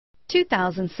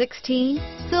2016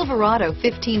 Silverado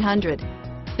 1500.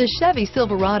 The Chevy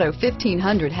Silverado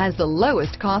 1500 has the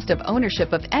lowest cost of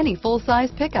ownership of any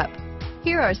full-size pickup.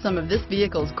 Here are some of this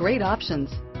vehicle's great options: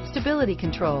 stability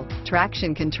control,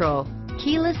 traction control,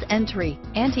 keyless entry,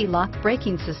 anti-lock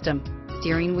braking system,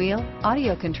 steering wheel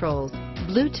audio controls,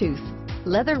 Bluetooth,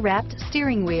 leather-wrapped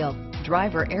steering wheel,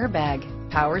 driver airbag,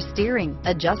 power steering,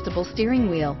 adjustable steering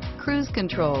wheel, cruise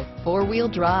control, four-wheel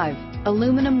drive,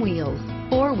 aluminum wheels,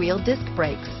 four-wheel disc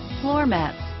brakes, floor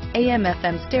mats,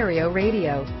 AM/FM stereo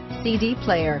radio, CD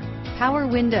player, power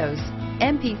windows,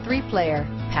 MP3 player,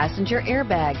 passenger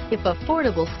airbag. If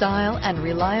affordable style and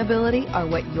reliability are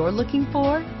what you're looking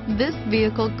for, this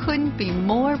vehicle couldn't be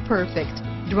more perfect.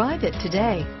 Drive it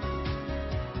today.